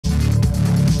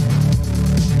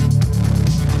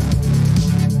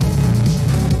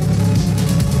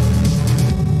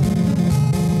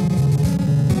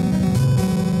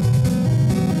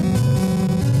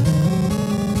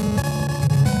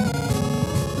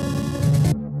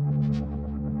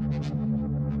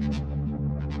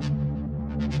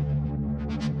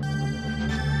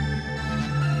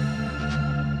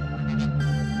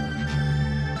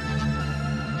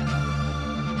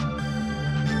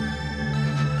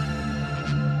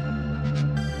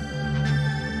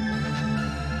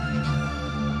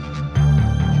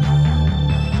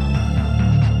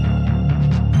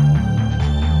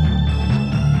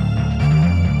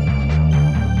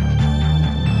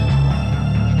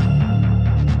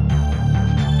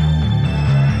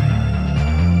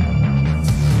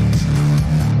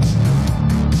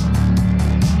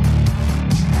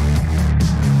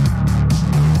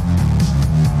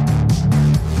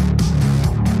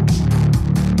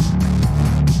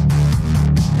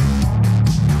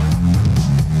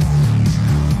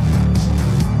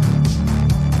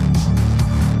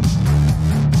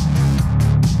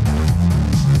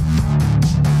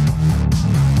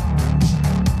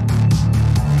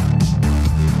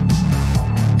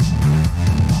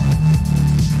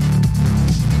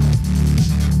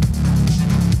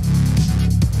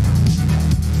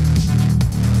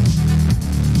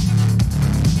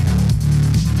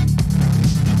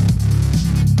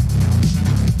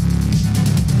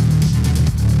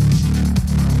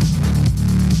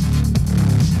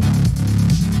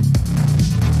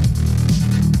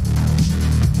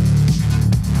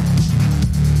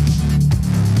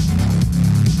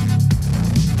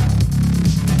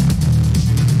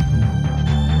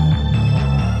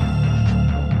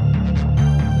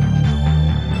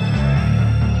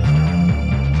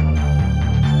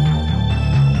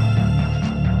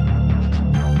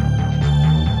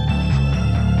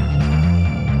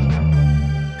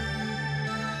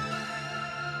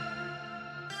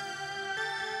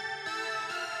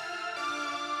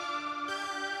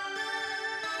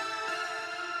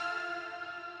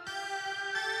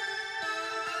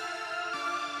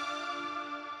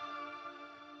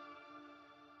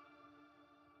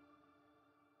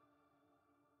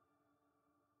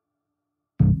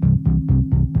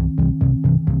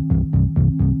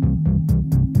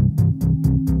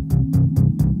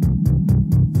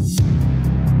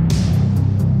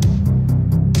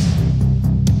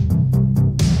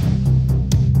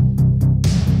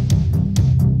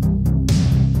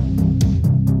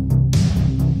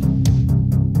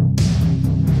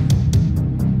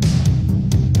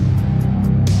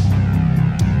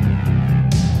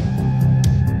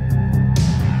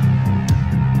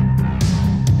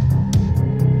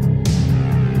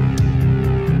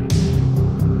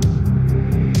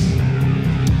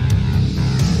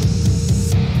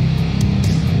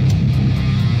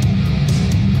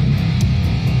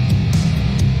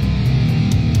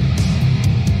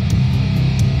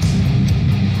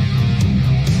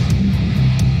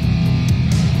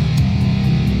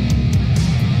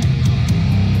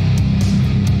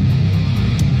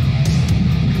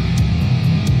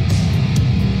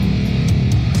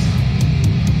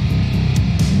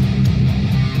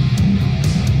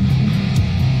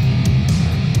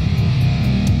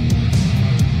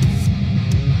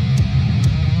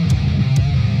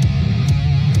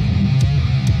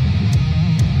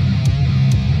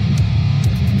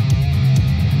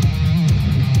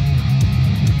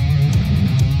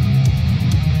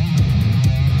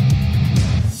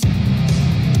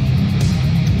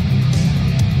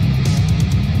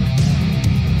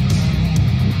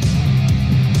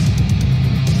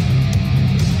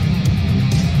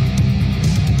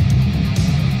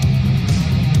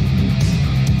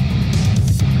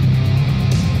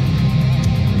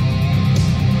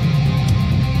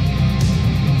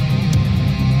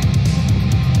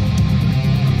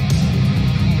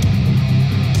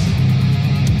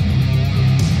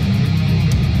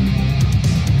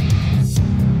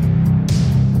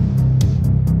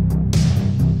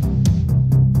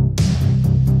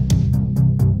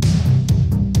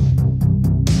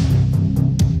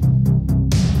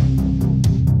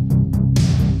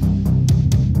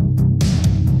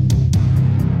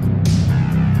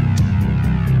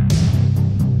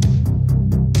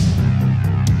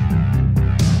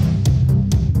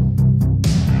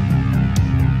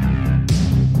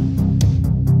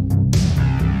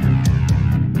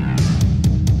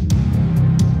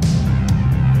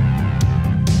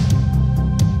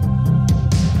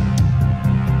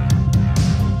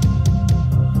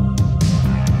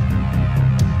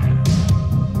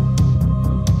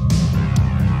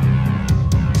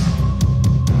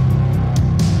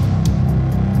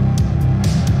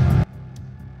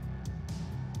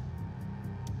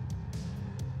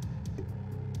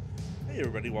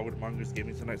everybody, welcome to Mongoose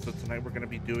Gaming tonight. So tonight we're going to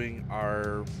be doing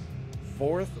our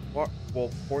fourth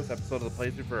episode of the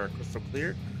playthrough for our Crystal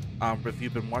Clear. But if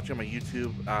you've been watching my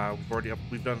YouTube,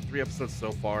 we've done 3 episodes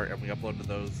so far, and we uploaded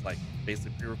those like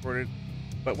basically pre-recorded.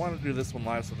 But wanted to do this one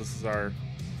live, so this is our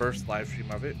first live stream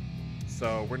of it.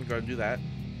 So we're gonna go and do that.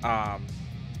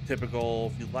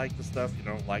 Typical, if you like the stuff,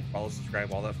 like, follow,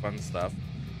 subscribe, all that fun stuff.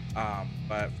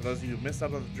 But for those of you who missed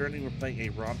out on the journey, we're playing a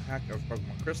ROM hack of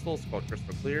Pokemon Crystal. It's called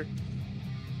Crystal Clear.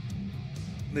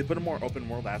 They put a more open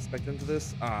world aspect into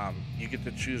this. You get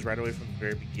to choose right away from the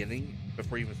very beginning,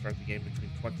 before you even start the game, between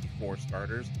 24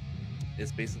 starters.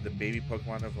 It's basically the baby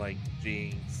Pokemon of like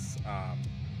Jinx,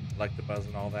 Electabuzz,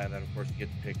 and all that. And then of course you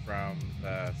get to pick from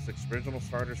the 6 original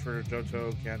starters for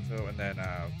Johto, Kanto, and then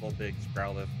Vulpix,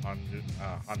 Growlithe,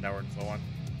 Houndour, and so on.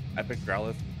 I picked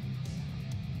Growlithe.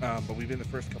 But we've been the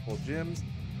first couple of gyms.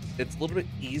 It's a little bit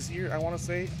easier, I want to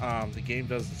say. The game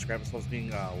does describe itself as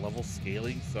being level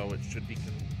scaling, so it should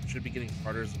be getting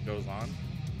harder as it goes on.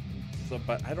 So,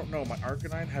 but I don't know. My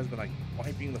Arcanine has been like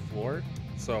wiping the floor,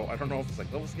 so I don't know if it's like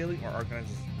level scaling or Arcanine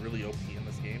is really OP in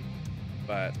this game.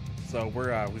 But so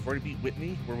we've already beat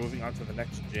Whitney. We're moving on to the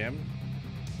next gym.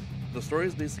 The story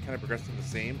is basically kind of progressing the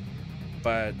same,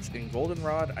 but in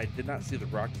Goldenrod, I did not see the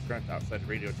Rocky Grunt outside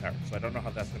Radio Tower, so I don't know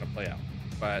how that's going to play out.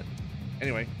 But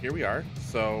anyway, here we are.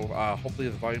 So hopefully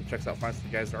the volume checks out fine. So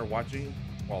you guys are watching.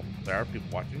 Well, there are people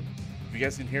watching. If you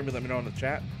guys can hear me, let me know in the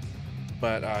chat.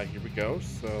 But here we go.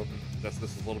 So that's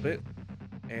this a little bit.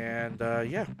 And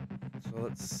yeah. So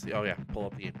let's see. Oh yeah, pull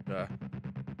up the okay.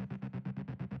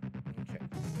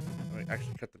 Let me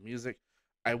actually cut the music.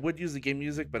 I would use the game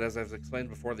music, but as I've explained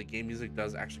before, the game music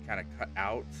does actually kind of cut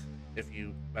out if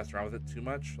you mess around with it too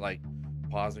much, like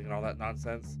pausing and all that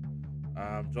nonsense.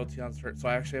 Jolteon's hurt, so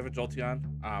I actually have a Jolteon.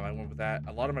 I went with that.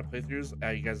 A lot of my playthroughs,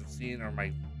 you guys have seen, or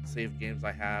my saved games,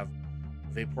 I have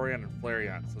Vaporeon and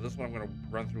Flareon. So this one I'm going to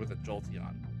run through with a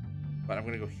Jolteon. But I'm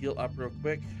going to go heal up real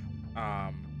quick.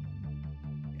 Yeah.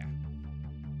 There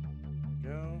we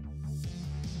go.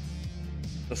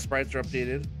 The sprites are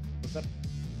updated. What's up?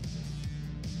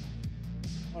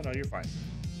 Oh no, you're fine.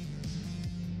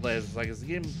 Liz, like, is the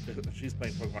game? She's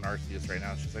playing Pokemon Arceus right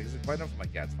now. She's like, is it quite enough? I'm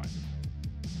like, yeah, it's fine.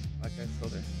 That guy's still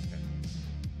there. Okay.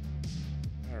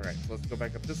 Alright, so let's go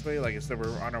back up this way. Like I said, we're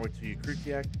on our way to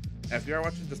Ukrukiak. And if you are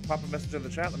watching, just pop a message in the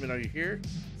chat. Let me know you're here.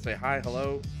 Say hi,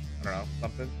 hello. I don't know,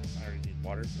 something. I already need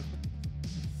water.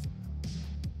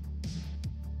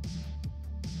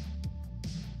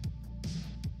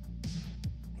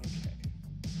 Okay.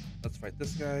 Let's fight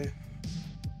this guy.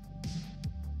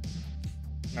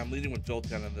 I'm leading with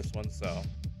Jolteon in this one, so.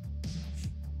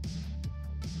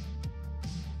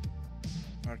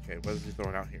 Okay, what is he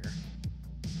throwing out here?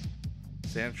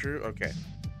 Sandshrew? Okay.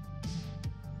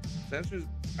 Sandshrew,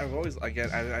 I've always, again,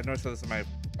 I know I said this in my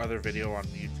other video on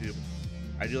YouTube.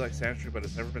 I do like Sandshrew, but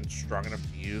it's never been strong enough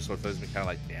to use, so it's always been kind of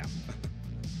like, damn.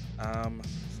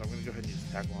 So I'm going to go ahead and use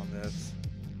Tackle on this.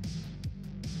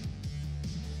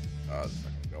 Oh, this is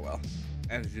not going to go well.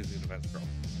 And he's using Defense Curl.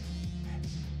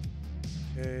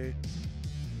 Okay.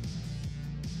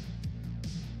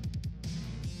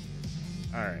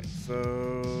 Alright,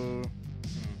 so...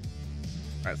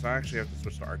 Alright, so I actually have to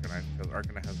switch to Arcanine, because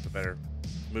Arcanine has the better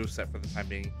moveset for the time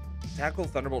being. Tackle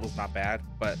Thunderbolt is not bad,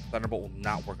 but Thunderbolt will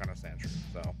not work on a Sandshrew,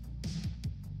 so...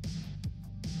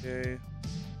 Okay.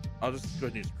 I'll just go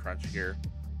ahead and use Crunch here.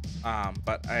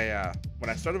 But when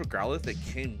I started with Growlithe, it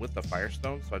came with the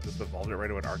Firestone, so I just evolved it right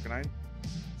away to Arcanine.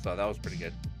 So that was pretty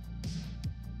good.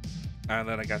 And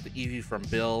then I got the Eevee from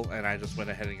Bill, and I just went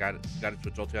ahead and got it to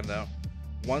a Jolteon though.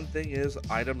 One thing is,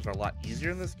 items are a lot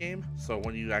easier in this game, so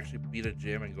when you actually beat a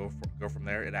gym and go from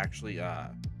there, it actually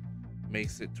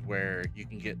makes it to where you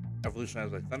can get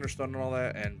evolutionized like Thunderstone and all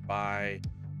that, and buy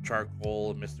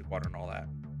Charcoal, Mystic Water, and all that.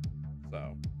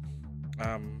 So,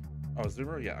 oh,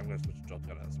 Zoomer? Yeah, I'm going to switch to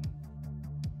Jolteon on this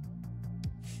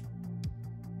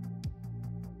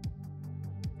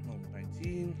one.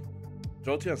 19.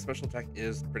 Jolteon's special attack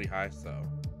is pretty high, so...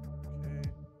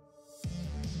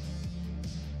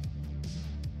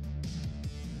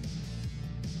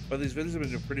 But these videos have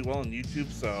been doing pretty well on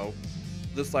YouTube, so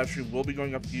this live stream will be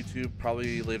going up to YouTube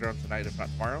probably later on tonight, if not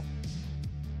tomorrow.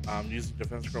 Using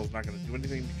Defense Curl is not going to do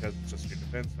anything because it's just your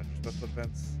defense, not your special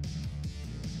defense.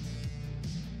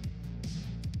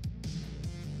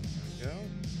 There we go.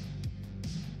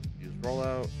 Use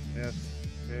Rollout. Yes.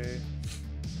 Okay.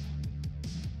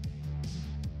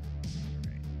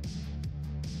 Alright.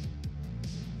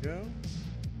 Go.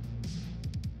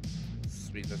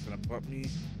 Sweet, that's going to bump me.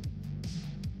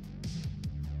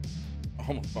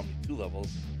 Almost bumped me 2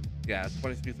 levels. Yeah,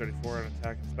 20 speed, 34 on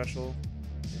attack and special.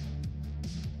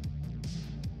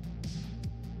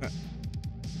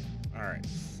 Alright,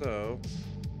 so...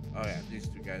 Oh yeah, these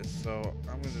two guys. So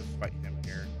I'm going to just fight him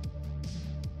here.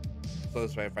 So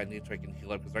this way, if I need to, I can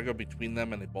heal up. Because if I go between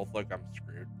them and they both look, I'm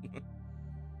screwed.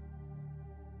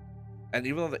 And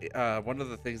even though one of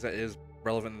the things that is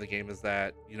relevant in the game is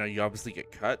that, you know, you obviously get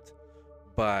cut,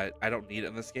 but I don't need it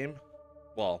in this game.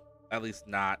 Well, at least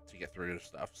not to get through to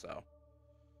stuff, so.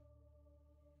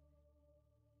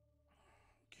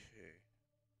 Okay.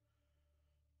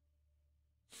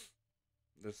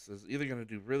 This is either going to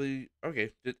do really...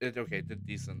 Okay, did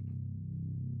decent.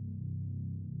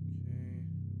 Okay.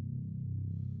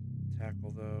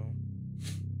 Tackle, though.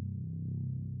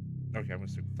 Okay, I'm going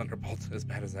to stick with Thunderbolt, as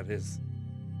bad as that is.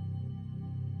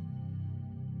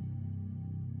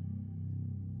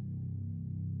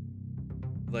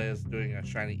 Leia's doing a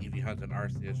shiny Eevee hunt in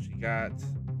Arceus. She got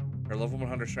her level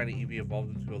 100 shiny Eevee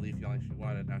evolved into a Leafeon like she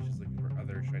wanted. Now she's looking for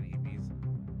other shiny Eevees.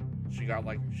 She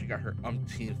got her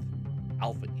umpteenth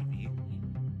Alpha Eevee.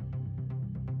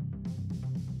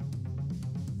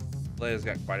 Leia's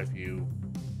got quite a few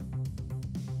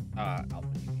Alpha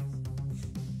Eevees.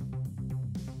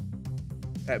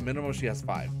 At minimum, she has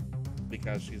 5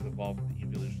 because she's evolved the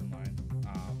evolution line.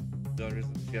 The other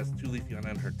reason she has 2 Leafeon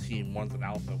on her team. One's an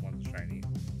Alpha, one's a shiny.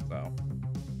 So.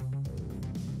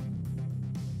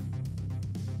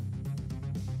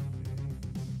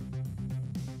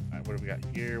 Alright, what do we got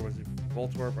here? Was it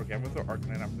Voltorb? Okay, I'm gonna throw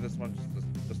Arcanine out for this one,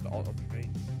 just to alternate.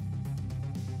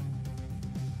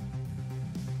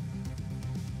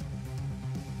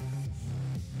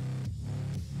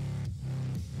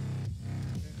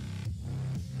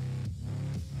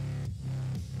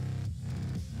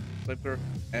 Flamethrower,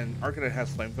 and Arcanine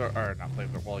has Flamethrower, or not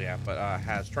Flamethrower, well yeah, but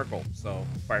has Charcoal, so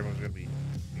Fire Move's gonna be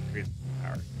increased in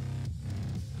power.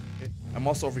 Okay. I'm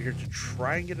also over here to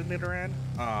try and get a Nidoran,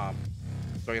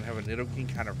 so I can have a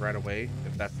Nidoking kind of right away.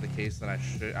 If that's the case, then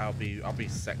I'll be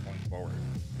set going forward.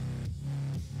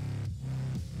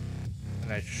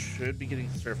 And I should be getting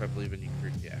Surf, I believe, in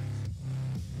Eucritiax.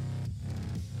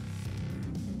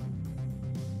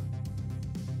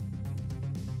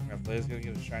 If Leia's gonna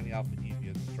get a shiny Alpha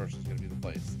Eevee, the source is gonna be the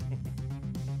place. Okay.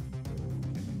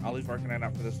 I'll leave Arcanine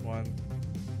out for this one.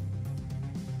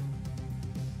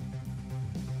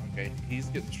 Okay, he's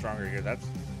getting stronger here. That's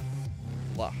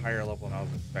a lot higher level than I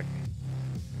was expecting.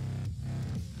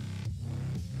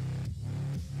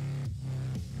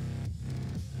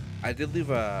 I did leave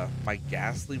my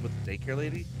Ghastly with the daycare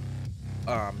lady,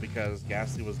 because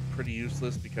Ghastly was pretty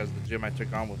useless because the gym I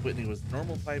took on with Whitney was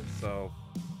normal type, so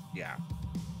yeah.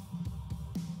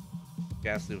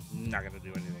 Ghastly was not going to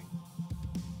do anything.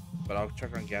 But I'll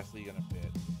check on Ghastly in a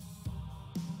bit.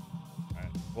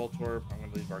 Alright, Voltorb, I'm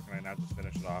going to leave Arcanine out, just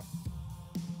finish it off.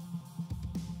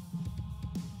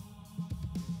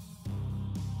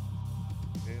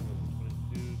 Okay, level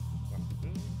 22,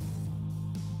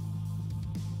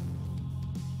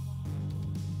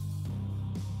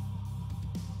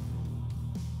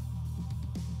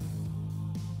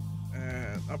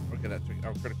 and, oh, okay, that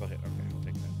took, critical hit, okay, I'll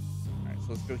take that. Alright, so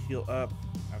let's go heal up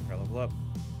after I level up.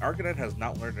 Arcanine has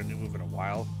not learned a new move in a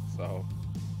while, so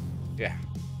yeah.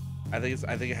 I think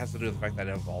it has to do with the fact that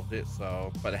it evolved it,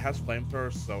 so but it has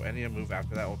Flamethrower, so any move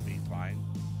after that will be fine.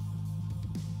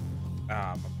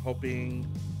 I'm hoping,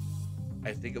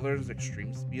 I think it learns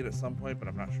extreme speed at some point, but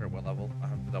I'm not sure at what level. I'll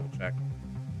have to double check.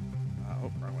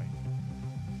 Oh, wrong way.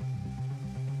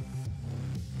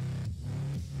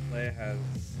 Leia has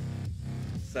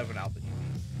 7 Alpha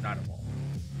Eevees, not evolved.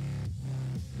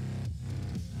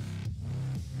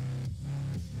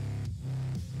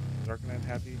 Is Arcanine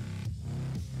happy?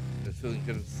 It's feeling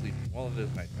good and sleepy. Well, it is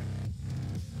nighttime.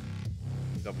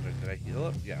 Double check. Did I heal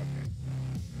up? Yeah, okay.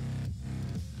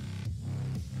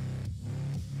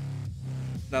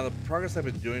 Now, the progress I've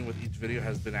been doing with each video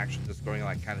has been actually just going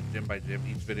like kind of gym by gym.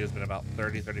 Each video has been about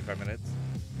 30-35 minutes.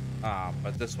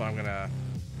 But this one I'm gonna...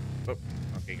 Oh,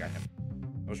 okay, got him.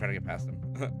 I was trying to get past him.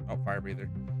 Oh, fire breather.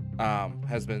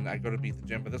 Has been, I go to beat the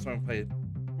gym, but this one I played.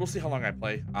 We'll see how long I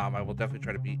play. I will definitely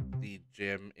try to beat the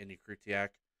gym in Eucritiac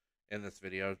in this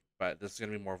video, but this is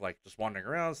gonna be more of like just wandering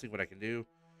around, see what I can do.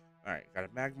 All right, got a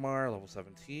Magmar, level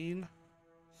 17.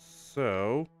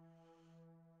 So,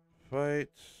 fight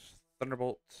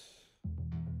Thunderbolt.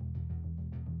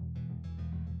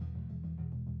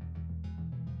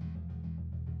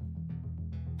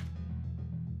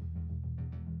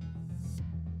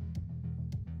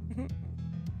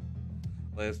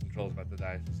 Leia's control is about to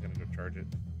die. She's gonna go charge it.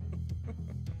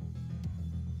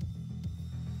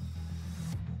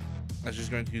 And she's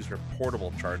going to use her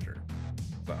portable charger.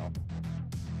 So.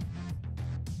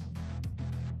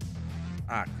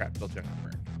 Ah, crap. Built you on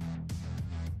burn.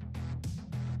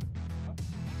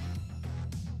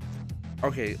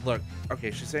 Okay, look.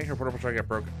 Okay, she's saying her portable charger got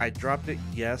broke. I dropped it,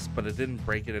 yes, but it didn't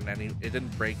break it in any. It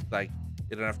didn't break like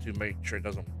it enough to make sure it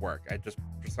doesn't work. I just,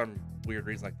 for some weird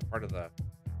reason, like the part of the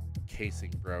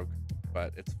casing broke,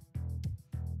 but it's.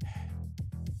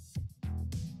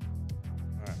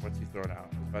 All right, what's he throwing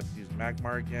out? He's about to use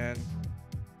Magmar again.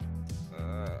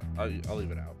 I'll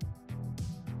leave it out.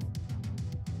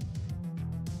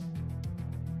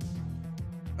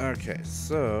 Okay,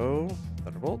 so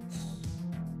Thunderbolts.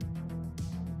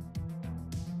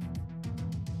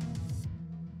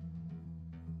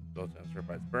 Built in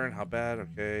Surprise Burn. How bad?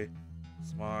 Okay.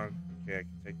 Smog. Okay, I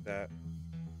can take that.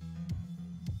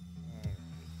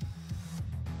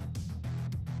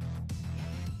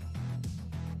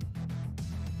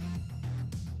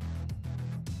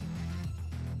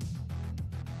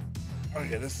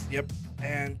 Okay, this. Yep.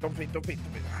 And don't faint.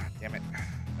 Ah, damn it.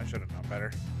 I should have known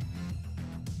better.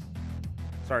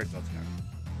 Sorry, Jolteon.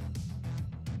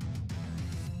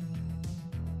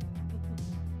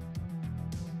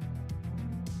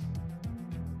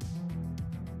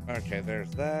 Okay,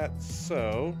 there's that.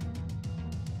 So,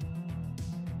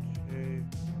 okay.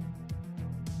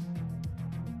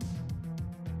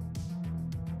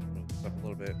 Move this up a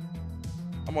little bit.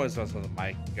 I'm always on the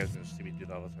mic. You guys can just see me do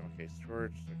that all the time. Okay,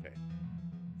 storage. Okay.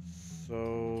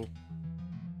 So,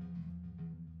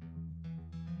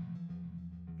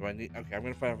 do I need? Okay, I'm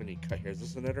gonna find out if I need cut here. Is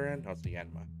this the Nidoran? No, it's the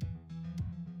Yanma.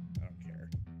 I don't care.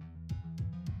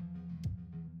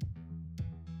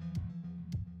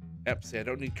 Yep. See, I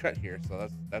don't need cut here, so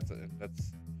that's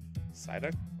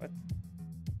Psyduck. What?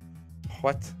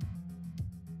 What?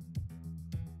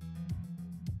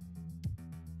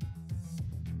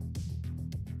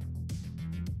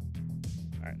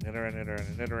 Alright,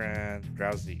 Nidoran.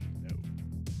 Drowsy. No.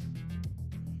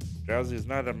 Drowsy is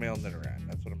not a male Nidoran.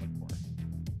 That's what I'm looking for.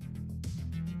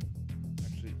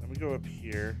 Actually, let me go up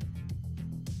here.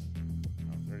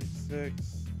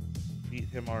 36. Beat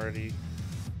him already.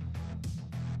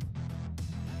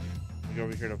 Let me go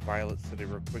over here to Violet City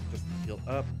real quick just to heal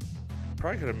up.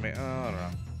 Probably could have made. I don't know.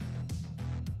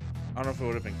 I don't know if it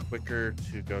would have been quicker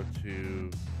to go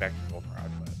to back to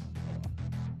Goldenrod, but oh well.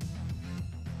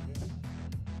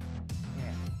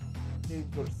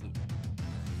 Alright. Go to sleep.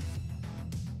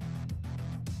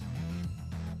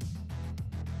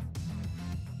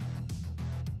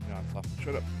 No, I'm soft.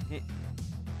 Shut up. Yeah,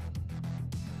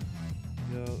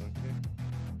 okay.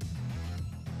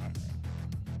 Alright.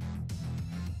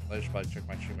 I should probably check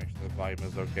my stream, make sure the volume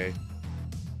is okay.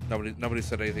 Nobody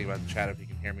said anything about the chat if you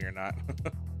can hear me or not.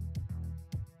 Okay.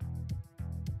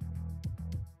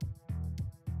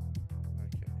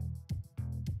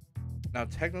 Now,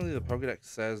 technically, the Pokedex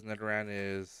says Nidoran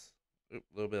is a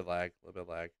little bit of lag.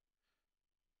 It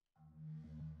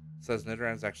says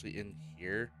Nidoran is actually in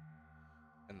here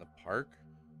in the park.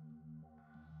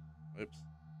 Oops.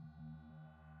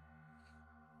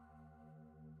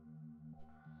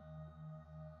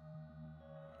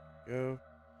 Go.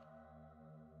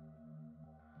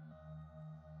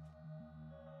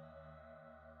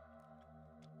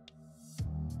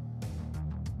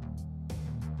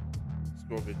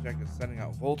 Scorpion Jack is sending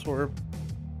out Voltorb.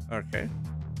 Okay.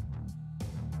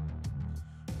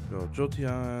 Go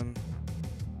Jolteon.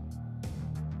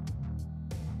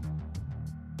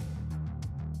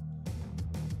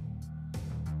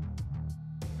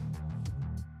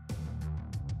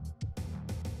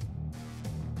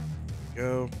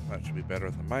 Go. That should be better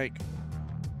with the mic.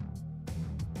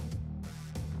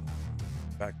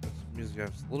 Back this music up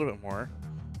a little bit more.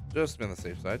 Just to be on the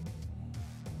safe side.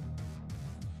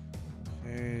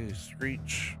 Okay,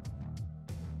 Screech.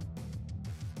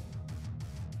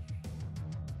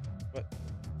 What?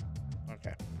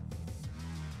 Okay.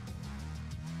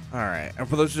 Alright, and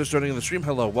for those just joining the stream,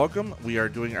 hello, welcome. We are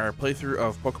doing our playthrough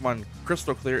of Pokemon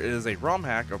Crystal Clear. It is a ROM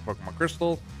hack of Pokemon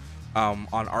Crystal. On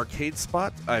Arcade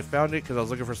Spot. I found it because I was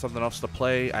looking for something else to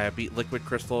play. I beat Liquid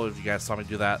Crystal, if you guys saw me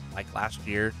do that like last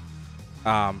year.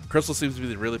 Crystal seems to be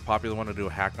the really popular one to do a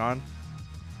hack on.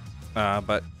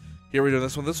 But here we're doing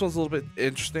this one. This one's a little bit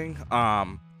interesting.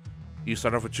 You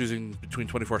start off with choosing between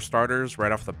 24 starters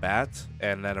right off the bat,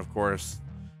 and then of course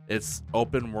it's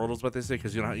open world is what they say,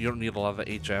 because you don't need a lot of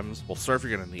the HMs. Well, Surf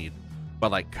you're gonna need,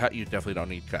 but like Cut you definitely don't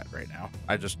need Cut right now.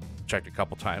 I just checked a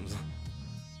couple times.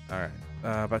 All right.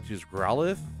 About to use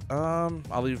Growlithe.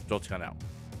 I'll leave Jolteon out.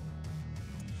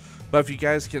 But if you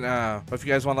guys can, if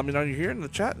you guys want to let me know you're here in the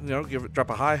chat, drop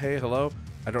a hi, hey, hello.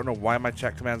 I don't know why my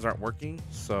chat commands aren't working,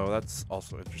 so that's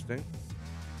also interesting.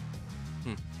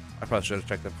 I probably should have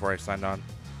checked that before I signed on.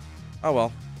 Oh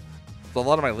well. So a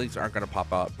lot of my links aren't going to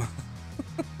pop up.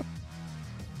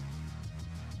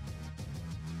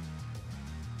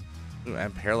 Ooh,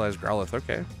 and paralyzed Growlithe.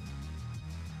 Okay.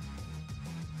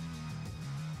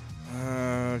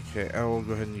 Okay, I will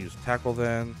go ahead and use Tackle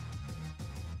then.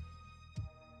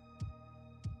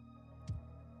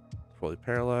 Fully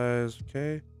paralyzed.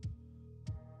 Okay.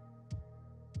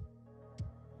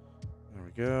 There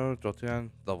we go. Jolteon,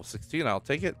 level 16. I'll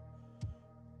take it.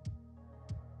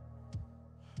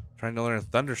 Trying to learn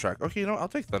Thundershock. Okay, you know what? I'll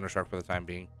take Thundershock for the time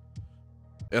being.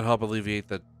 It'll help alleviate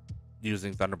the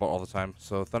using Thunderbolt all the time.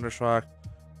 So Thundershock.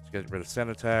 Let's get rid of Sand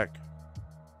Attack.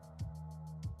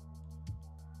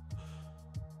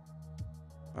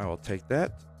 I will take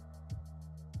that.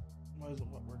 Why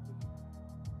isn't what working?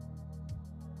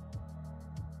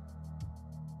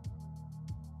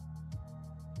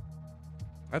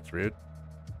 That's rude.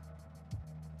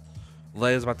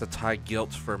 Leia's about to tie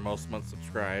Guilt for most months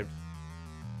subscribed.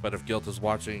 But if Guilt is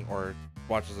watching or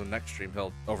watches the next stream,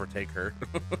 he'll overtake her.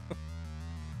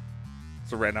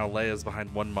 So right now, Leia's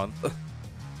behind 1 month.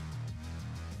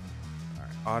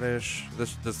 Alright, Oddish.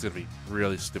 This is going to be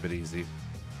really stupid easy.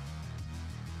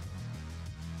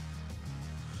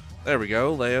 There we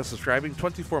go. Leia subscribing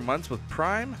 24 months with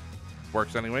Prime.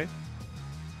 Works anyway.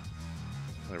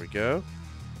 There we go.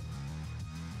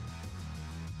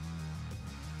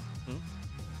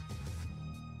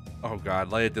 Oh god,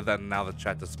 Leia did that and now the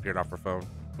chat disappeared off her phone.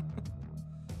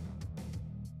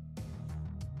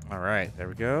 Alright, there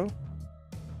we go.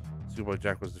 Schoolboy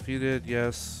Jack was defeated.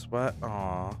 Yes. What?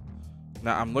 Aw.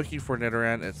 Now I'm looking for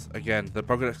Nidoran. It's, again, the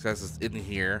Pokedex says it's in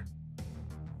here.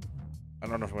 I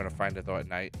don't know if I'm going to find it though at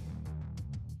night.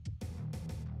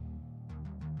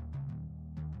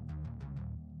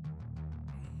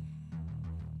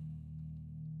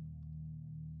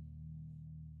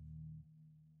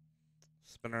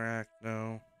 Spinnerack,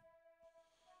 no.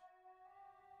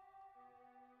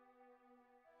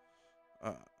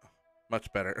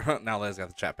 Much better. Now Leia's got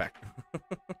the chat back.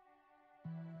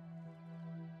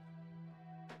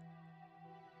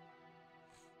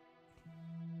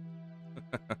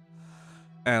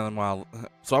 And while,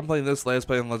 so I'm playing this, Leia's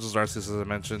playing Legends Arceus as I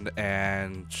mentioned,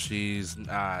 and she's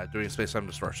doing Space Time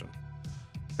Distortion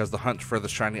because the hunt for the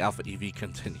shiny Alpha EV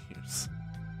continues.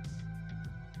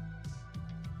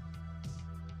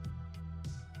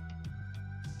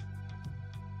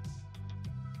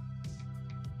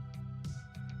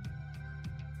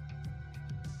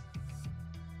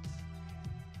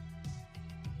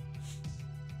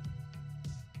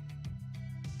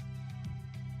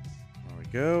 There we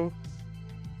go.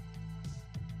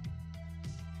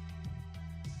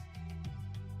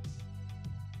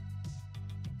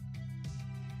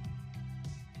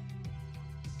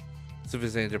 So if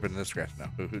it's any different than this scratch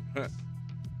now.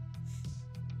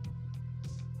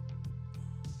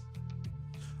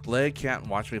 Leia can't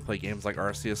watch me play games like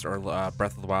Arceus or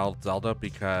Breath of the Wild Zelda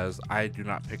because I do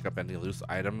not pick up any loose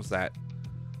items that,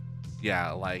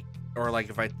 yeah, like, or like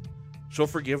if she'll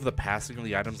forgive the passing of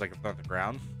the items like if they're on the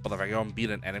ground, but if I go and beat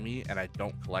an enemy and I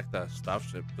don't collect the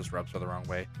stuff, it just rubs her the wrong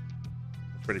way.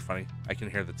 It's pretty funny. I can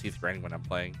hear the teeth grinding when I'm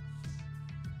playing.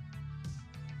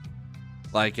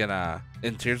 Like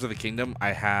in Tears of the Kingdom,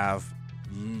 I have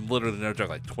literally no joke,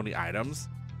 like 20 items.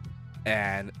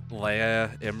 And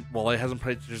Leia hasn't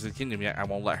played Tears of the Kingdom yet. I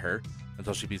won't let her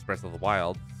until she beats Breath of the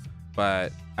Wild.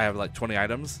 But I have like 20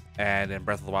 items, and in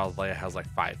Breath of the Wild, Leia has like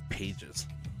 5 pages.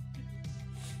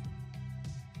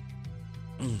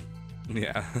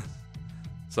 Yeah.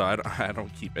 So I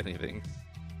don't keep anything.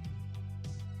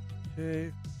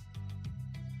 Okay.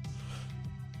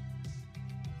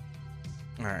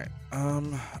 Alright, I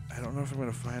don't know if I'm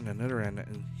gonna find a Nidoran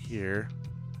in here.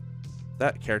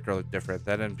 That character looked different.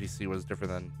 That NPC was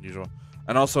different than usual.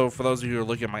 And also, for those of you who are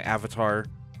looking at my avatar,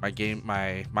 my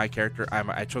character,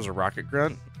 I chose a Rocket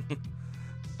Grunt.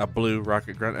 A blue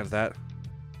Rocket Grunt, and that...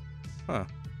 Huh.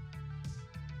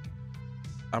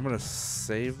 I'm gonna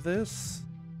save this.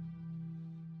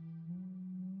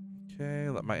 Okay,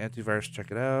 let my antivirus check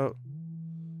it out.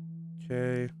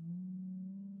 Okay.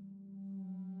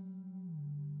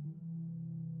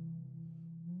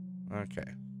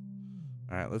 Okay.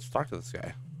 Alright, let's talk to this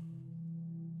guy.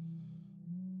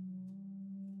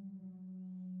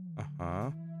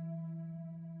 Uh-huh.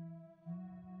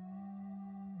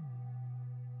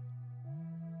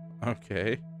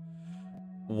 Okay.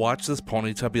 Watch this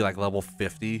Ponyta be like level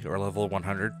 50 or level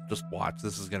 100. Just watch.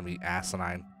 This is going to be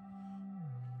asinine.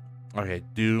 Okay,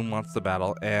 Doom wants the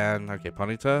battle. And, okay,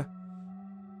 Ponyta.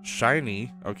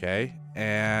 Shiny. Okay.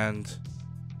 And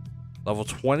level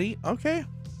 20. Okay.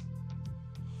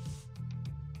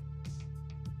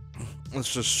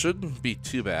 This just shouldn't be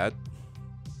too bad.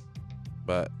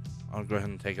 But I'll go ahead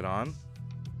and take it on.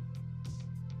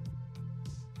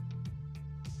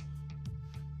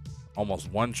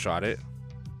 almost one-shot it.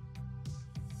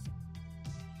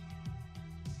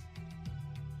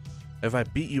 If I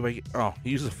beat you, I get, oh, he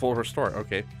uses a full restore.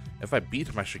 Okay. If I beat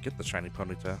him, I should get the shiny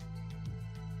Ponyta.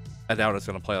 I doubt it's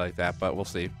going to play like that, but we'll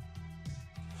see.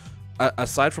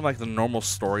 Aside from like the normal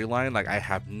storyline, like I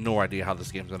have no idea how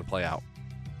this game's going to play out.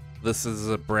 This is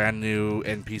a brand new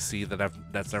NPC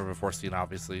that's never before seen,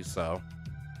 obviously, so.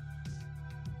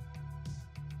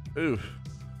 Ooh.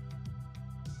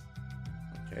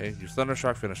 Okay, use Thunder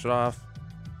Shock, finish it off.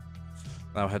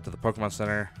 Now head to the Pokemon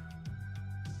Center.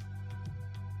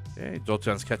 Okay,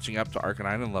 Jolteon's catching up to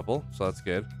Arcanine in level, so that's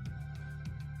good.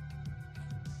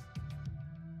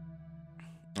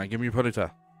 Alright, give me your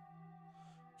Ponyta.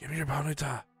 Give me your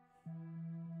Ponyta.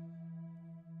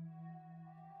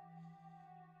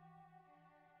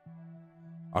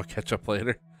 I'll catch up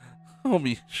later.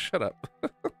 Homie, shut up.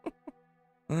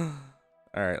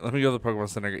 Alright, let me go to the Pokemon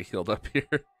Center and get healed up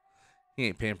here. He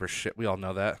ain't paying for shit, we all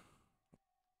know that.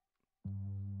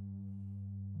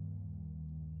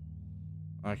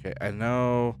 Okay, I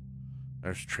know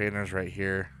there's trainers right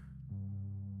here.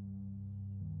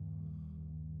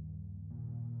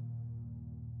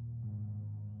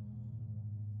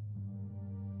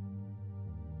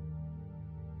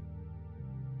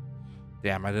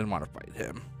 Damn, I didn't want to fight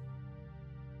him.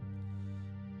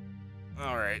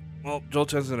 Alright, well,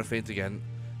 Jolteon's gonna faint again.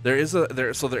 There is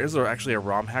actually a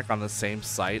ROM hack on the same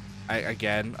site,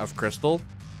 again, of Crystal.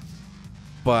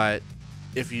 But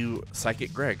if you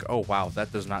Psychic Greg, oh wow,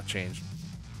 that does not change.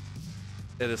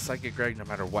 It is Psychic Greg no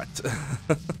matter what.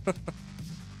 For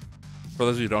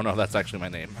those of you who don't know, that's actually my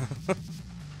name.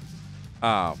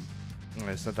 I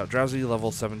sent out Drowsy,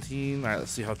 level 17. Alright,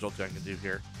 let's see how Jolteon can do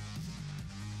here.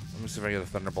 Let me see if I get a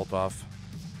Thunderbolt off.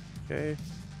 Okay.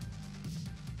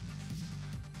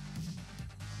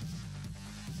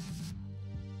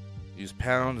 Use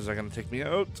Pound. Is that going to take me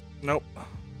out? Nope.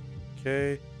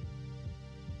 Okay.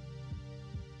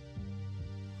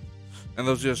 And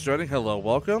those just joining, hello,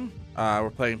 welcome.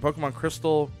 We're playing Pokemon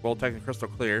Crystal, Gold Tech and Crystal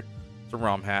Clear. It's a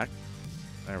ROM hack.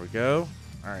 There we go.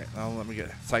 Alright, now let me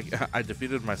get Psychic. I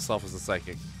defeated myself as a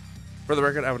Psychic. For the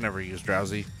record, I would never use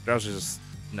Drowsy. Drowsy just,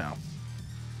 no.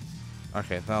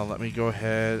 Okay, now let me go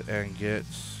ahead and get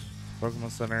Pokemon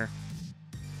Center.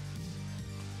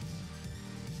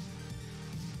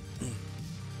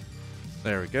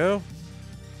 There we go.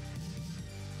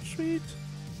 Sweet.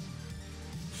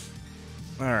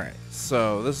 Alright,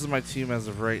 so this is my team as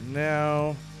of right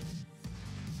now.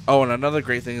 Oh, and another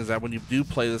great thing is that when you do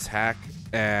play this hack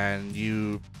and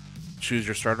you choose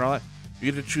your starter and all that,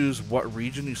 you get to choose what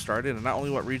region you start in, and not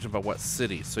only what region, but what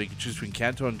city. So you can choose between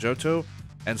Kanto and Johto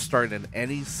and start in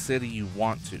any city you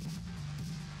want to.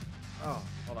 Oh,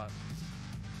 hold on.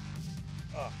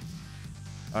 Oh.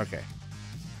 Okay.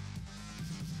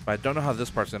 But I don't know how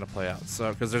this part's gonna play out.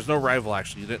 So, because there's no rival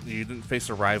actually, you didn't face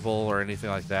a rival or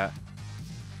anything like that.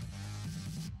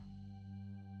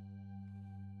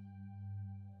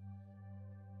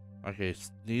 Okay,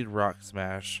 need Rock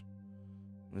Smash.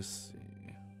 Let's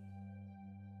see.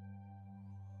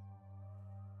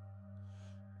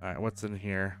 All right, what's in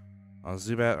here? Oh,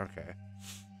 Zubat. Okay.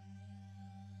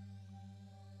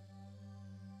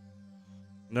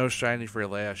 No shiny for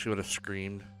Leia. She would have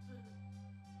screamed.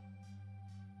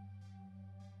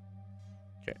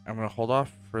 Okay, I'm gonna hold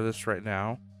off for this right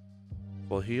now.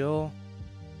 Full heal.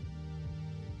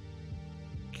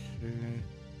 Okay.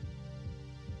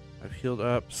 I've healed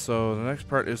up, so the next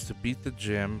part is to beat the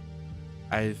gym.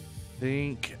 I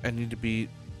think I need to beat...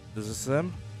 Is this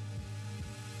them?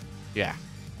 Yeah.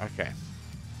 Okay.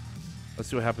 Let's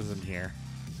see what happens in here.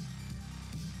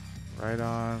 Right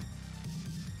on.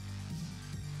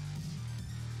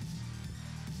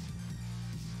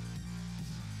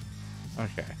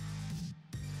 Okay.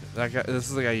 That guy, this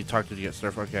is the guy you talked to get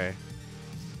surf. Okay.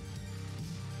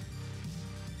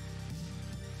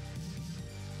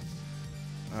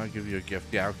 I'll give you a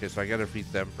gift. Yeah, okay, so I gotta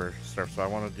defeat them for surf, so I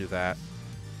want to do that.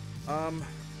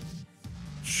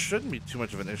 Shouldn't be too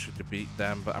much of an issue to beat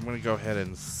them, but I'm gonna go ahead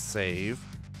and save.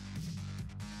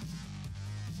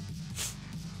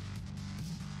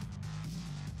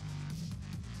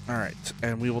 Alright,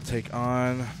 and we will take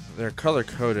on... They're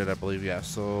color-coded, I believe, yeah.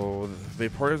 So,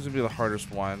 Vaporeon's gonna be the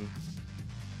hardest one.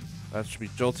 That should be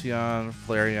Jolteon,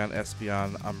 Flareon,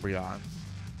 Espeon, Umbreon.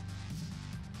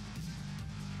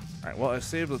 Alright, well, I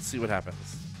saved. Let's see what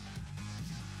happens.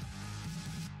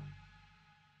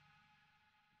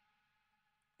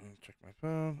 Check my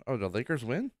phone. Oh, the Lakers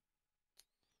win?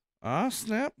 Ah,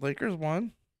 snap. Lakers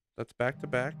won. That's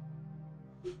back-to-back.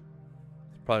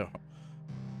 Probably...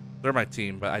 They're my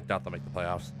team, but I doubt they'll make the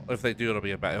playoffs. If they do, it'll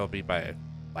be by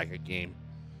like a game.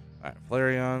 All right,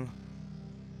 Flareon.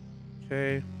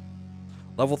 Okay.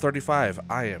 Level 35.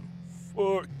 I am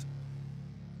fucked.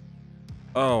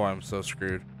 Oh, I'm so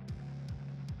screwed.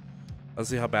 Let's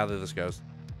see how badly this goes.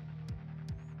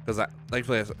 Because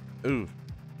thankfully, ooh.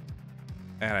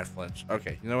 And I flinched.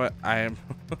 Okay, you know what? I'm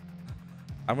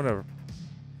gonna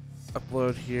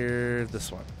upload here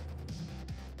this one.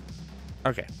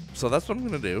 Okay, so that's what I'm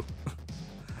gonna do.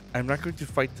 I'm not going to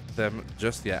fight them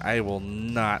just yet. I will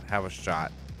not have a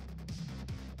shot.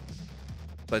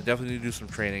 So I definitely need to do some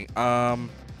training.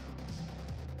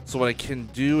 So what I can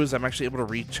do is I'm actually able to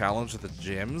re-challenge the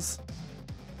gyms.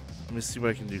 Let me see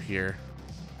what I can do here.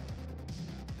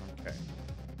 Okay.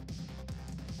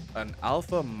 An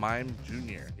Alpha Mime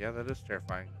Junior. Yeah, that is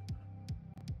terrifying.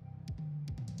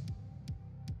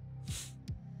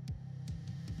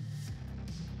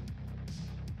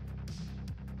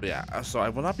 But yeah, so I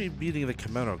will not be beating the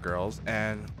Kimono girls.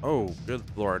 And, oh, good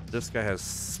lord. This guy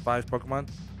has 5 Pokemon.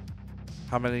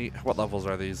 How many? What levels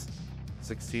are these?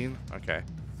 16? Okay.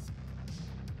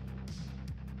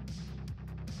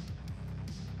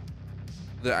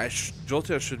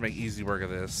 Jolteon should make easy work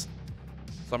of this.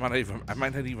 So I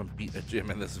might not even beat a gym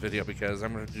in this video because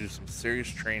I'm going to do some serious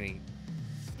training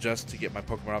just to get my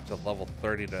Pokemon up to level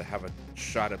 30 to have a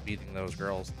shot at beating those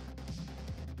girls.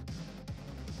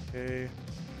 Okay.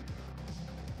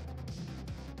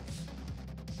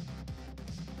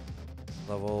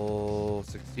 Level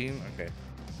 16? Okay.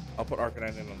 I'll put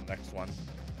Arcanine in on the next one.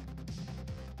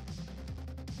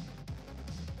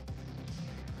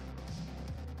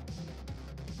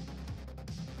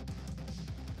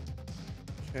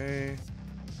 Okay.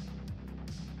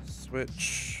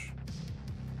 Switch.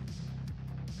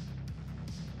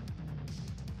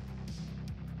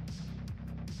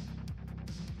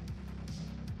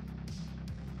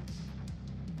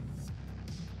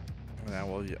 Yeah,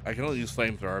 well, I can only use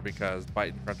Flamethrower because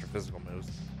Bite and Crunch are physical moves.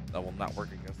 That will not work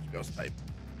against the Ghost type.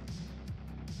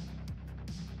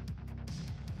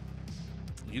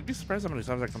 You'd be surprised how many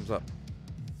times that comes up.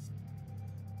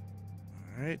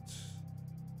 Alright.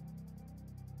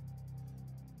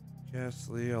 Yes,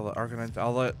 Lee, I'll let Arcanine.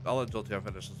 I'll let Jolteon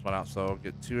finish this one out, so I'll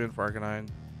get 2 in for Arcanine.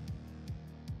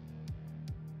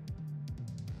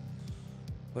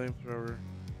 Flamethrower.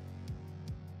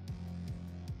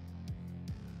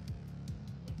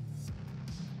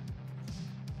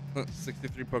 Huh,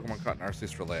 63 Pokemon caught in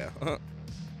Arceus for Leia.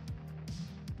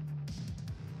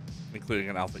 Including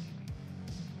an Alpha.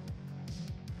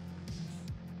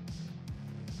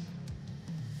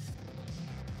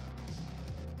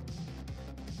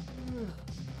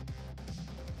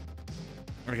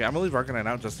 Okay, I'm gonna leave Arcanine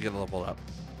out just to get leveled up.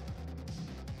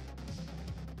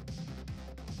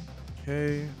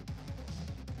 Okay.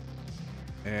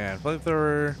 And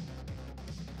Flamethrower.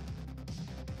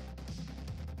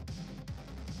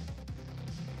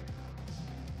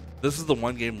 This is the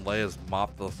one game Leia's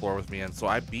mopped the floor with me in. So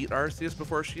I beat Arceus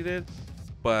before she did,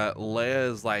 but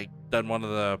Leia is like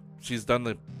she's done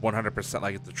the 100%,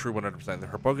 like it's the true 100%.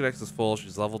 Her Pokedex is full.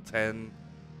 She's level 10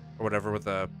 or whatever with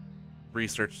the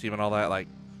research team and all that. Like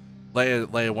Leia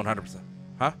 100%.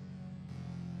 Huh?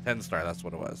 10 star, that's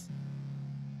what it was.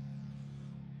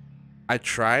 I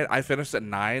tried. I finished at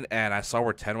 9 and I saw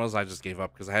where 10 was. I just gave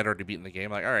up because I had already beaten the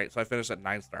game. Like, all right, so I finished at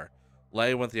 9 star.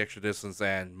 Leia went the extra distance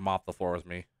and mopped the floor with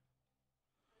me.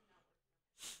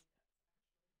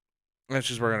 And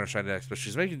she's working on her shiny dex, but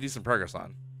she's making decent progress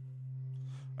on.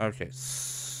 Okay,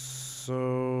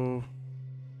 so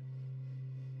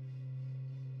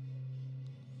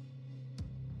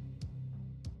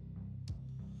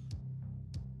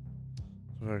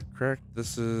correct.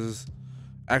 This is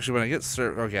actually when I get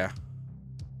surf. Okay,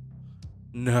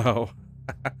 no,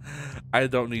 I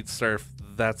don't need surf.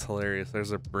 That's hilarious.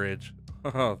 There's a bridge.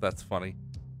 Oh, that's funny.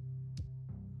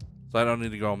 So I don't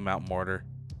need to go on Mount Mortar.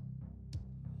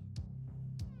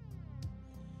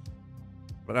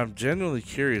 But I'm genuinely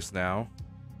curious now.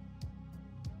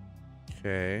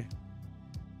 Okay.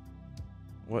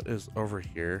 What is over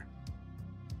here?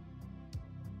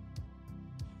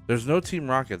 There's no Team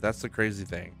Rocket. That's the crazy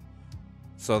thing.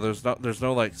 So there's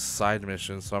no like side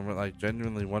missions. So I'm like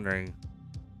genuinely wondering.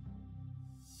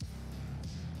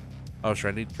 Oh,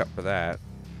 sure. I need Cup for that.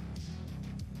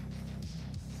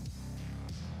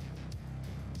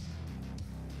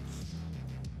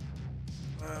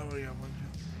 Oh, we got 1,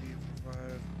 2, 3, 4,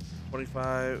 5,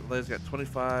 25. Leia's got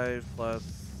 25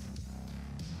 plus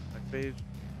next page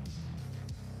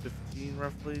 15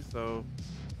 roughly. So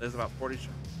there's about 40 shots.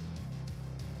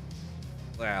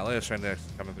 Yeah, Leia's trying to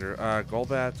coming through.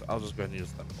 Golbat, I'll just go ahead and use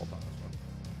Thunderbolt on this one.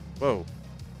 Whoa.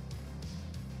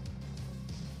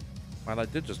 My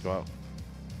light did just go out.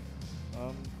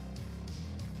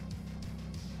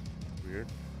 Weird.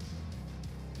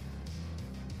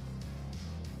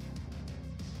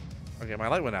 Okay, my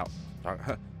light went out.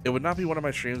 It would not be one of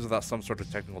my streams without some sort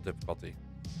of technical difficulty.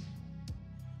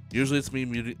 Usually it's me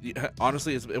muting.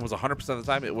 Honestly, it was 100% of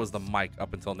the time. It was the mic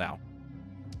up until now.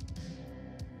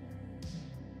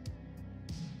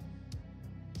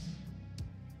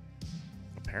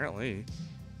 Apparently.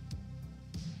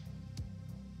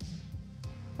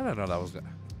 I don't know that was good.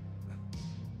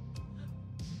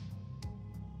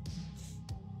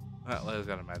 Leia's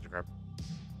got a magic harp.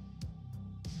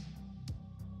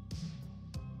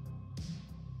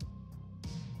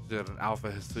 She's got an alpha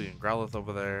Histilian Growlithe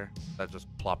over there that just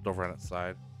plopped over on its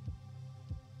side.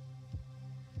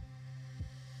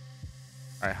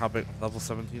 Alright, how big? Level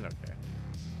 17? Okay.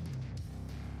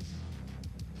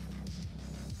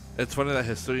 It's funny that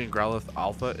Histilian Growlithe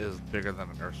Alpha is bigger than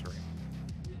a nursery.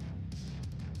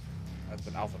 That's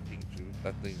an Alpha Pikachu.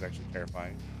 That thing's actually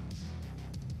terrifying.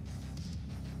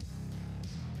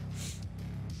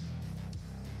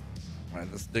 Alright,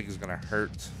 this dig is gonna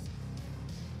hurt.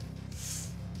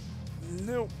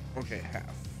 Nope. Okay, half.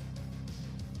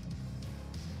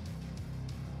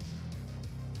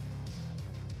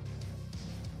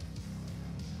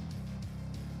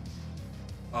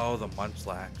 Oh, the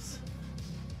Munchlax.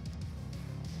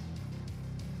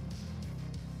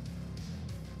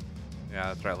 Yeah,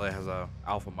 that's right. Leia has a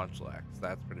Alpha Munchlax.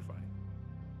 That's pretty funny.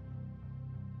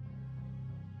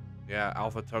 Yeah,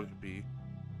 Alpha Togepi.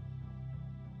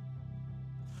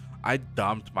 I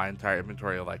dumped my entire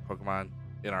inventory of like Pokemon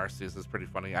in Arceus. It's pretty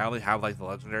funny. I only have like the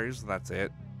legendaries and that's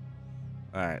it.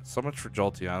 Alright, so much for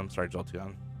Jolteon. I'm sorry,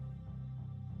 Jolteon.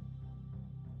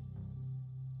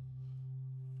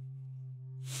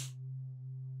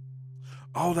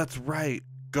 Oh, that's right.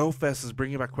 GoFest is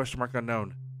bringing back Question Mark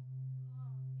Unknown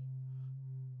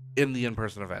in the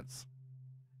in-person events.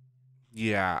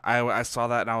 Yeah, I saw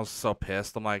that and I was so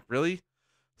pissed. I'm like, really?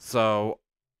 So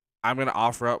I'm gonna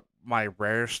offer up my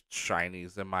rarest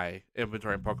shinies in my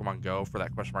inventory in Pokemon Go for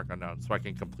that Question Mark Unknown, so I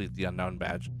can complete the Unknown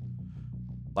badge.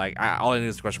 Like, all I need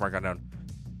is Question Mark Unknown,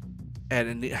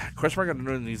 and Question Mark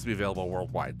Unknown needs to be available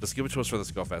worldwide. Just give it to us for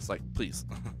this GoFest, like, please.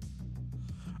 All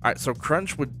right, so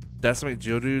Crunch would decimate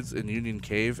Geodudes in Union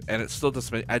Cave, and it's still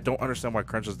decimating. I don't understand why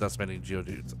Crunch is decimating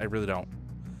Geodudes. I really don't,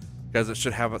 because it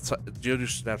should have Geodude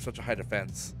should have such a high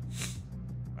defense.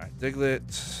 All right,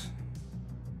 Diglett.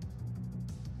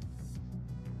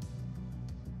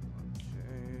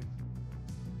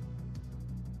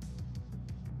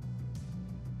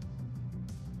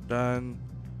 Done.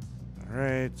 All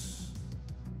right.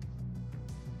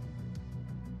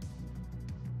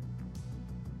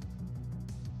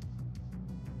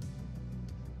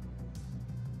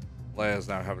 Leia's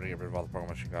now having to get rid of all the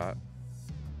Pokemon she got.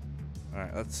 All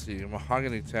right, let's see.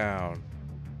 Mahogany Town.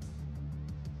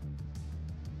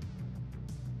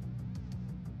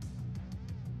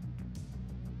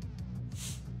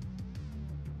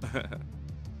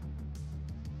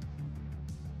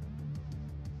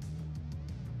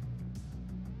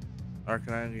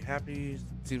 Arcanine, you happy?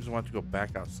 Seems to want to go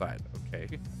back outside.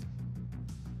 Okay.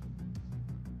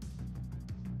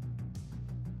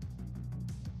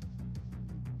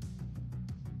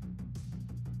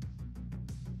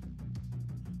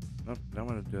 Nope, don't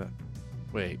want to do that.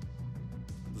 Wait.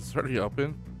 Is this already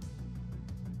open?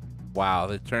 Wow,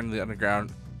 they turned the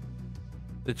underground.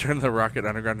 They turned the Rocket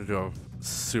Underground into a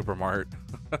Supermart.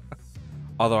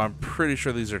 Although I'm pretty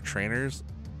sure these are trainers.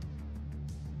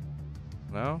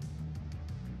 No?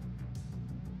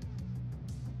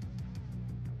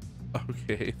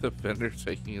 Okay, the vendor's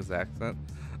faking his accent.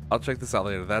 I'll check this out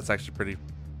later. That's actually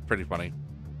pretty funny.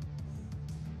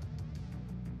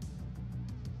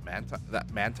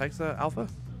 That Mantic's a alpha?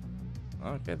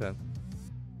 Okay then.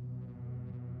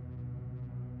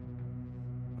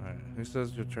 Alright, who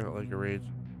says you'll check out like a rage?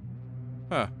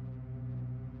 Huh.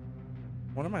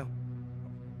 What am I?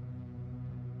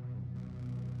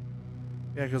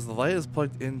 Yeah, because the light is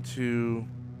plugged into...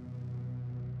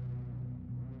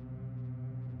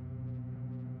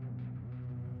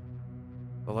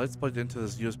 The light's plugged into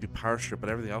this USB power strip, but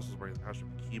everything else is working. The power strip,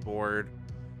 keyboard,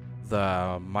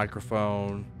 the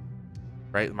microphone,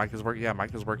 right? The mic is working. Yeah,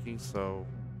 mic is working. So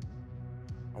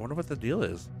I wonder what the deal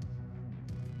is.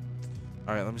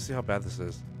 All right, let me see how bad this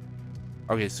is.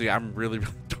 Okay, so yeah, I'm really,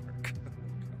 really dark.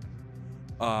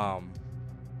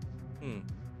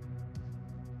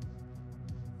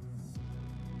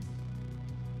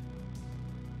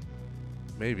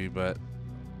 Maybe, but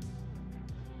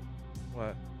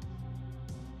what?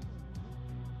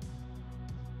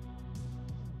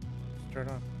 Turn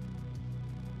on.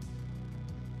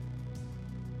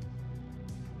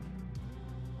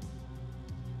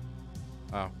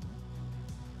 Oh.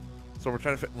 So we're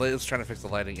trying to Leia's trying to fix the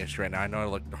lighting issue right now. I know I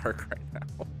look dark right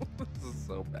now.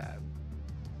 so bad.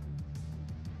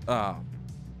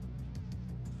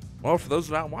 Well, for those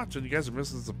not watching, you guys are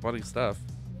missing some funny stuff.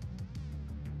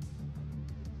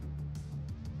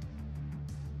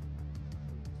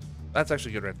 That's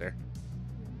actually good right there.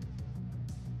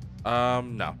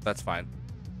 No, that's fine.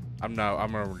 I'm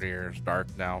over here. It's dark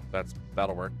now.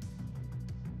 That'll work.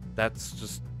 That's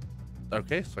just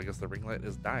okay. So I guess the ring light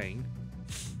is dying,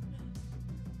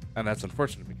 and that's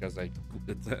unfortunate because the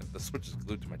switch is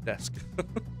glued to my desk.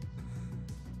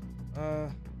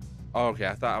 Oh, okay.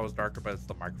 I thought I was darker, but it's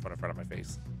the microphone in front of my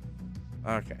face.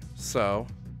 Okay, so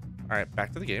all right,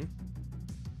 back to the game.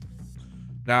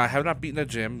 Now I have not beaten a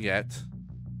gym yet.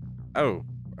 Oh,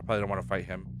 I probably don't want to fight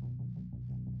him.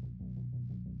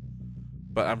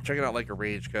 But I'm checking out like a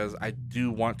rage because I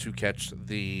do want to catch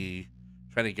the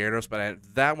shiny Gyarados, but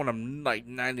that one I'm like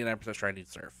 99% sure I need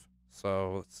Surf.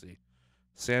 So let's see.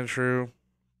 Sandshrew.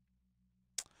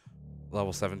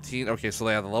 Level 17. Okay, so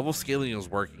yeah, the level scaling is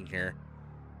working here.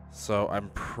 So I'm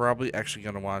probably actually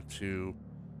going to want to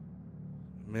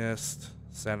missed,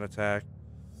 sand attack,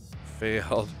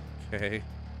 failed. Okay.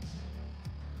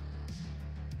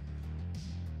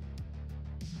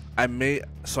 I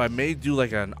may do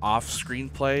like an off-screen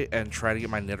play and try to get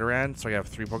my Nidoran so I have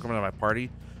 3 Pokemon in my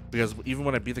party, because even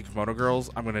when I beat the Kimono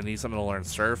girls, I'm gonna need something to learn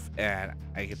Surf, and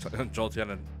I get Jolteon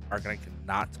and Arcanine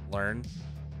cannot learn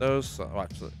those. So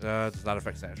watch, does not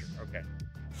affect Sandshrew. Okay.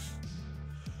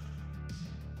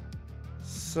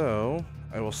 So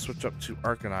I will switch up to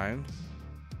Arcanine.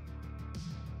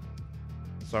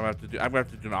 So I'm gonna have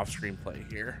to do an off-screen play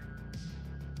here.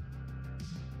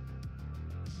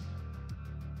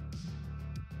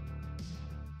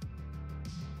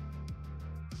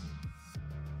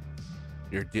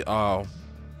 Oh.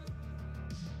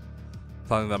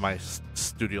 Telling that my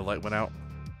studio light went out.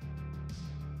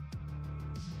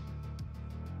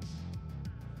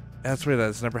 That's weird.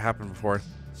 That's never happened before.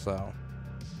 So.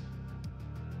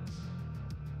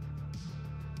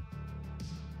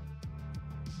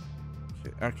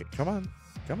 Okay, come on.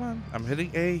 Come on. I'm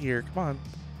hitting A here. Come on.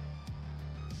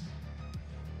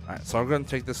 Alright, so I'm going to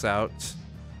take this out.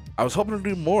 I was hoping to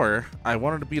do more. I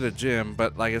wanted to beat a gym,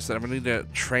 but like I said, I'm gonna need to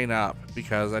train up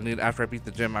because after I beat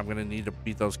the gym, I'm gonna need to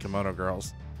beat those Kimono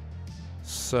girls.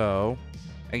 So,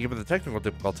 and given the technical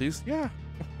difficulties, yeah.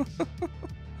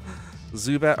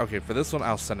 Zubat. Okay, for this one,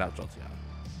 I'll send out Jolteon.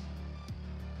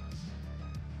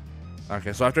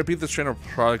 Okay, so after I beat this trainer, I'll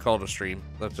probably call it a stream.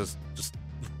 That's just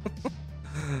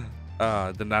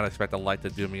did not expect a light to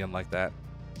do me in like that.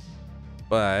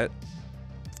 But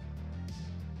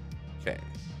okay.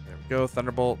 Go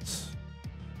Thunderbolt.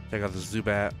 Take out the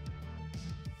Zubat.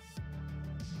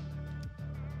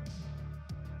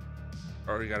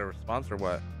 Already got a response or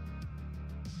what?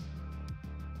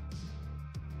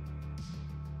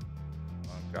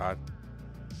 Oh god.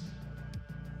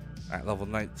 Alright, level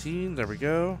 19. There we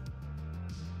go.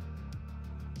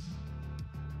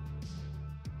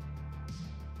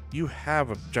 You have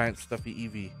a giant stuffy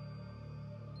Eevee.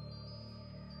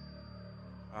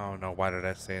 Oh no, why did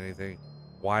I say anything?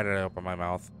 Why did I open my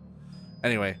mouth?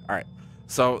 Anyway, all right.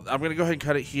 So I'm going to go ahead and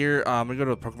cut it here. I'm going to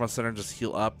go to the Pokemon Center and just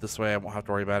heal up. This way I won't have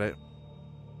to worry about it.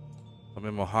 I'm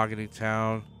in Mahogany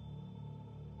Town.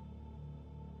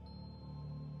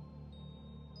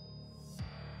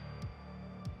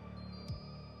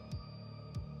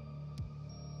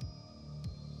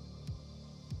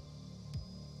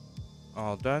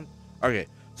 All done. Okay.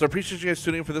 So I appreciate you guys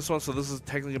tuning in for this one. So this is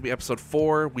technically going to be episode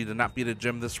 4. We did not beat a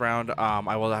gym this round.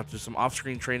 I will have to do some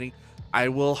off-screen training. I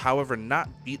will, however, not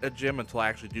beat a gym until I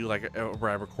actually do like where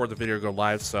I record the video, go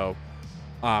live. So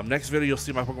next video you'll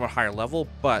see my Pokemon higher level,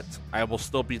 but I will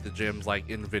still beat the gyms like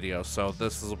in video. So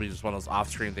this will be just one of those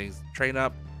off-screen things. Train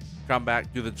up, come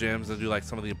back, do the gyms, and do like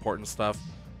some of the important stuff.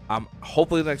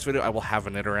 Hopefully the next video I will have a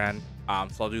Nidoran.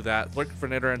 So I'll do that. Look for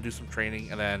Nidoran, do some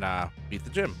training, and then beat the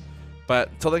gym. But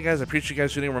until then, guys, I appreciate you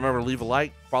guys tuning in. Remember to leave a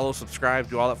like, follow, subscribe,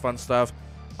 do all that fun stuff.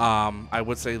 I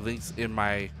would say links in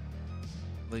my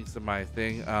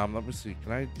thing. Let me see.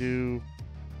 Can I do?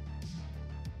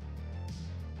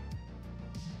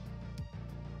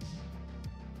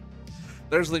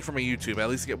 There's a link for my YouTube. At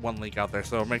least get one link out there.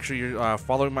 So make sure you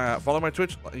follow my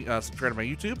Twitch, subscribe to my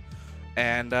YouTube,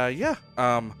 and yeah.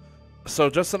 So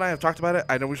Justin and I have talked about it.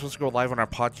 I know we're supposed to go live on our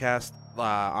podcast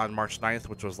on March 9th,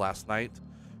 which was last night.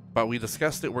 But we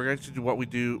discussed it. We're going to do what we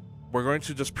do. We're going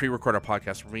to just pre-record our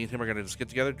podcast. Me and him are going to just get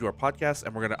together, do our podcast,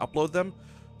 and we're going to upload them.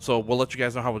 So we'll let you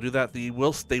guys know how we'll do that. They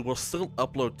will still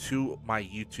upload to my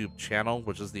YouTube channel,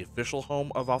 which is the official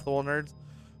home of Off the Wall Nerds.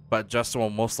 But Justin will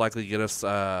most likely get us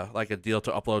like a deal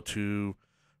to upload to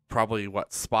probably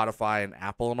Spotify and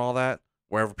Apple and all that,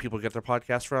 wherever people get their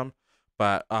podcast from.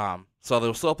 But so they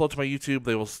will still upload to my YouTube.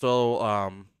 They will still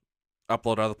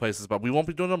upload other places, but we won't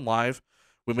be doing them live.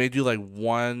 We may do like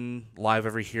one live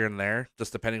every here and there,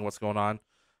 just depending on what's going on.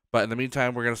 But in the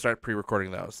meantime, we're gonna start pre-recording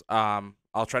those.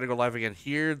 I'll try to go live again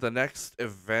here. The next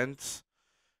event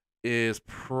is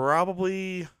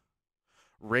probably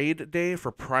raid day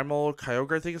for Primal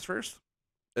Kyogre. I think it's first.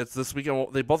 It's this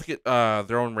weekend. They both get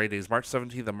their own raid days, March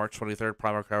 17th and March 23rd.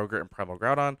 Primal Kyogre and Primal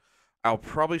Groudon. I'll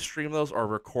probably stream those or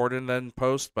record and then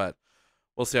post, but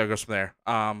we'll see how it goes from there.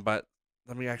 But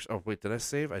let me actually. Oh wait, did I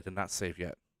save? I did not save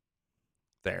yet.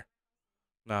 There.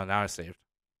 No, now I saved.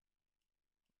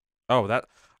 Oh, that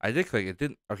I did click. It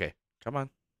didn't. Okay, come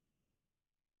on.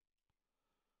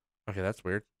 Okay, that's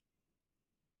weird.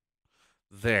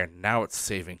 There. Now it's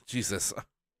saving. Jesus.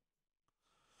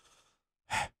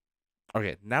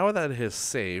 Okay, now that it has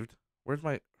saved, where'd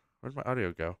my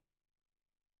audio go?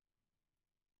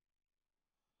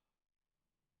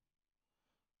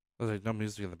 There's like no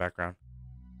music in the background.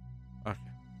 Okay.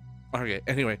 Okay.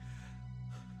 Anyway.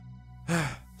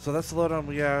 So that's the lowdown.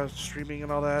 We streaming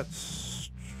and all that.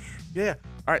 Yeah.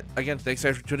 All right. Again, thanks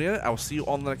guys for tuning in. I will see you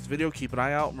all in the next video. Keep an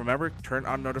eye out. Remember, turn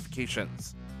on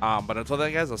notifications. But until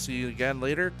then, guys, I'll see you again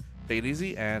later. Take it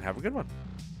easy and have a good one.